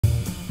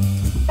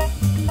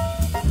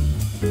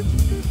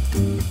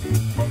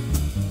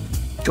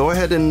go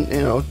ahead and,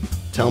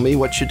 tell me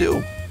what you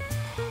do.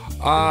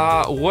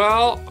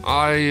 Well,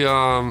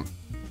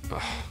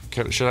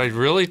 should I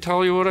really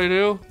tell you what I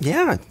do?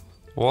 Yeah.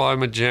 Well,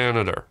 I'm a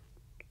janitor.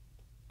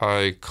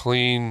 I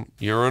clean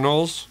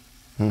urinals.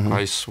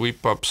 I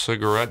sweep up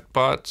cigarette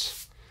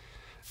butts.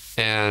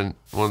 And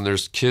when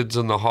there's kids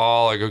in the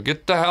hall, I go,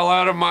 get the hell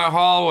out of my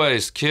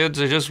hallways, kids.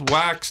 I just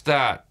waxed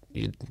that,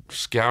 you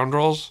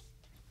scoundrels.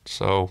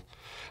 So,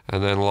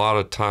 and then a lot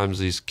of times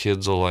these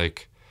kids will,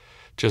 like,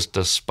 just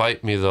to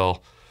spite me,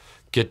 they'll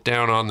get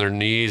down on their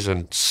knees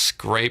and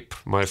scrape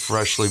my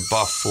freshly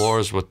buffed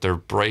floors with their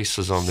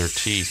braces on their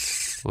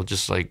teeth. They'll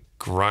just, like,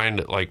 grind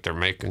it like they're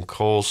making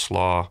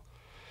coleslaw.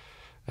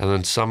 And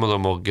then some of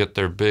them will get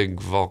their big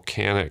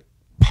volcanic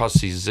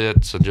pussy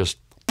zits and just,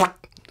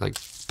 like,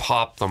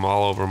 pop them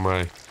all over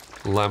my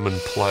lemon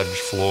pledge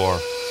floor.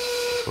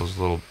 Those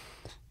little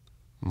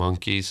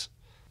monkeys.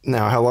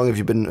 Now, how long have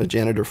you been a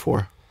janitor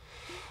for?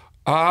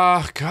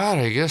 God,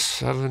 I guess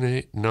 7,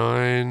 8,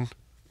 9,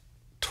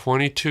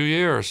 22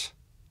 years.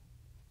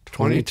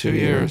 22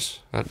 years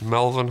at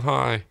Melvin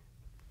High.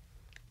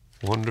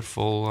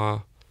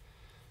 Wonderful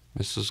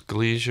Mrs.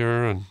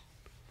 Gleasier and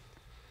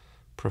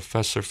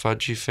Professor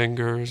Fudgy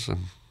Fingers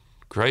and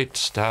great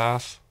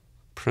staff.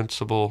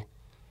 Principal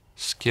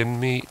Skin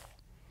Meat.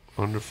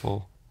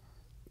 Wonderful.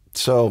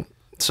 So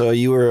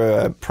you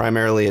were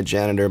primarily a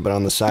janitor, but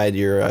on the side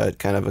you're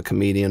kind of a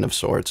comedian of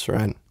sorts,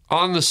 right?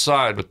 On the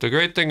side, but the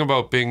great thing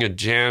about being a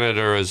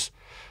janitor is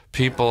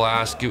people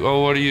ask you,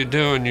 oh, what are you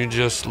doing? You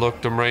just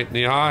look them right in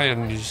the eye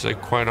and you say,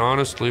 quite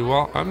honestly,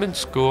 well, I'm in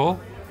school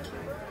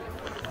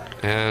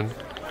and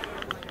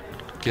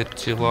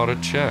get you a lot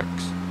of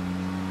checks.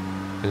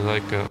 And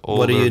like a older...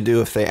 What do you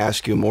do if they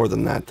ask you more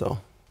than that, though?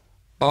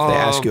 If they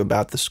ask you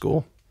about the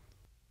school?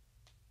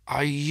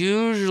 I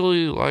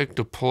usually like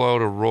to pull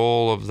out a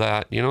roll of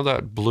that, you know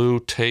that blue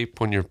tape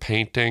when you're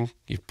painting?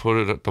 You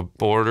put it at the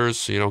borders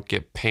so you don't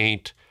get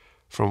paint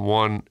from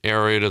one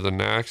area to the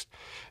next.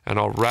 And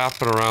I'll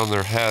wrap it around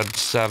their head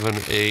 7,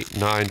 8,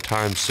 9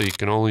 times so you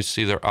can only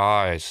see their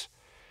eyes.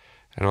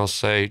 And I'll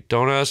say,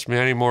 don't ask me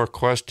any more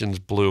questions,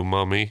 Blue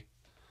Mummy.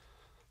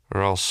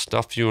 Or I'll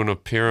stuff you in a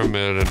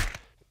pyramid and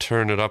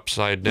turn it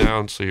upside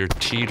down so you're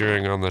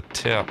teetering on the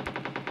tip.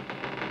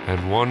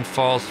 And one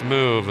false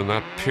move and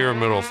that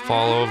pyramid will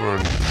fall over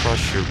and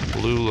crush your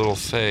blue little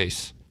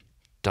face,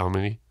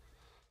 dummy.